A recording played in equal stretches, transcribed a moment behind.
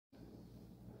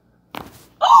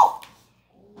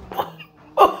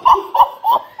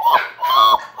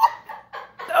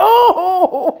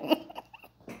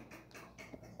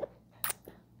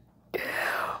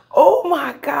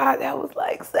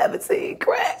17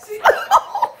 cracks.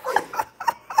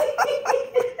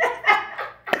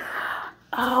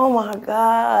 Oh my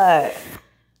God.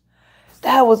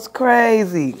 That was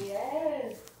crazy.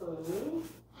 Yes.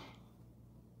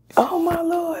 Oh my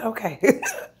Lord. Okay.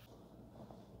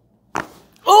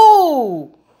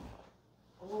 Ooh.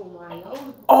 Oh my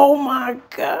Lord. Oh my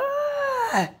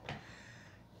God.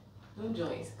 Them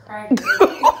joints cracking.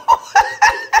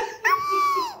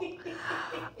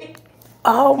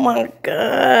 Oh my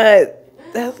God.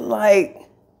 That's like,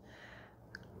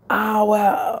 oh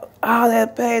wow. All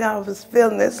that pain I was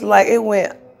feeling, it's like it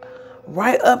went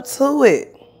right up to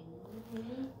it.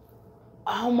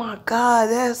 Oh my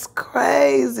God, that's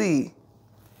crazy.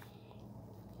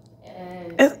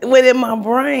 It went in my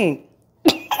brain.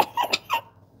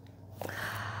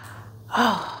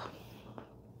 Oh.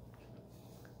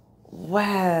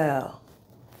 Wow.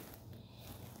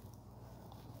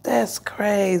 That's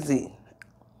crazy.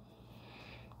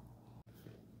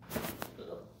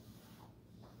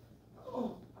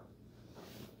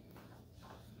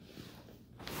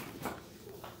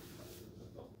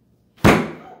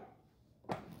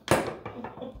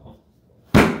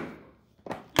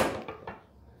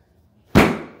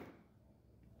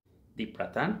 Deep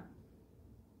breath in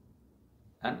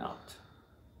and out.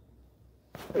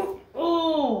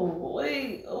 Oh,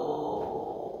 wait.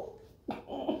 Oh.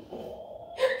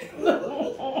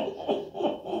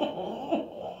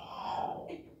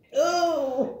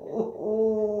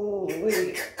 Oh,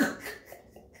 wait.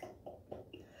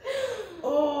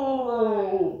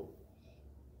 Oh.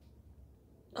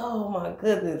 Oh my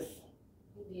goodness.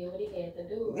 He did what he had to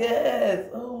do. Right? Yes.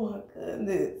 Oh my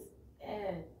goodness.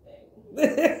 Yes.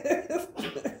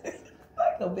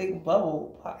 Like a big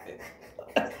bubble popping.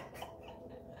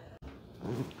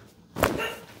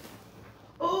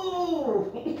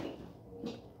 Ooh.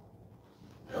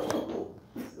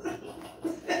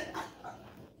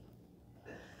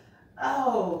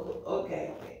 Oh,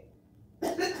 okay.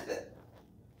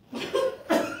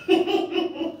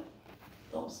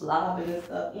 I'm slobbing and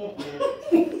stuff.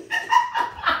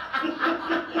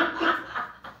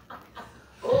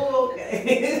 Oh,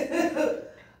 okay.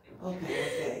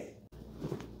 Okay.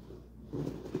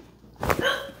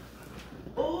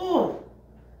 Ooh.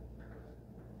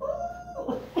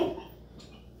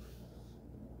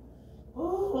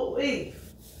 Ooh, wait.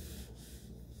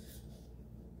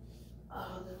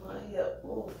 Oh, then my hip.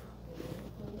 Ooh.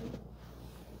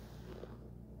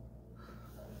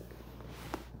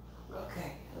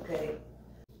 Okay.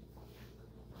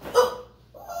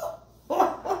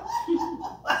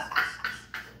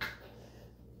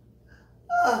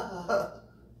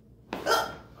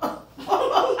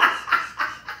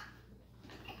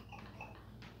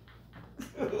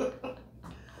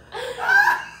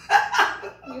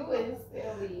 You wouldn't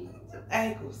silly.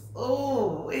 Ankles.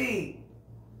 Oh, wait.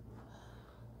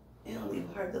 It don't even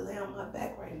hurt to lay on my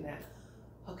back right now.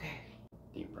 Okay.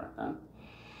 Deep breath in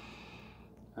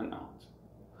and out.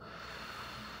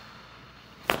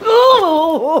 Oh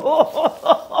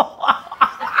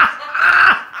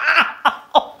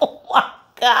my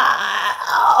God.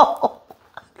 Oh.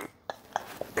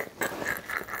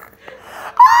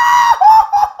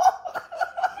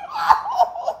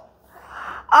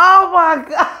 Oh my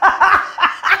God.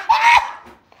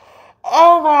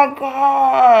 Oh my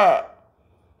God.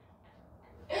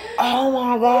 Oh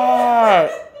my God.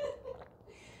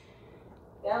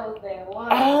 That was that one.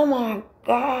 Oh my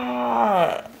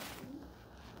God.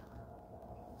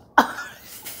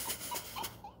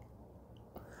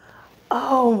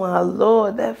 Oh my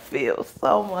Lord, that feels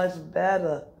so much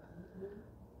better.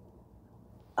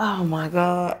 Oh my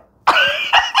God.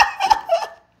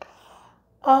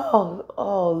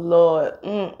 Oh Lord.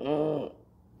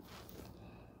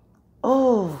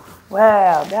 Oh,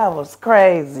 wow, that was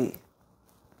crazy.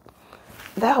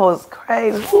 That was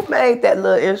crazy. Who made that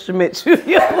little instrument you used?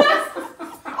 Who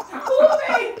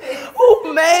made this?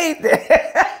 Who made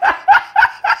that?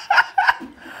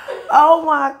 Oh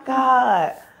my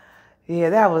God.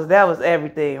 Yeah, that was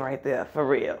everything right there, for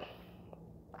real.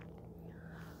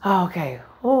 Okay.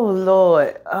 Oh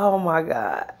Lord. Oh my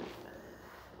God.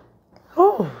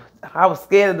 Oh, I was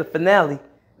scared of the finale.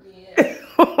 Yeah.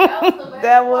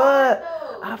 That was.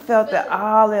 I felt that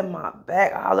all in my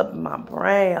back, all up in my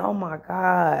brain. Oh my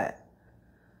God.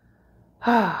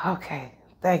 Okay.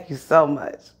 Thank you so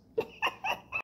much.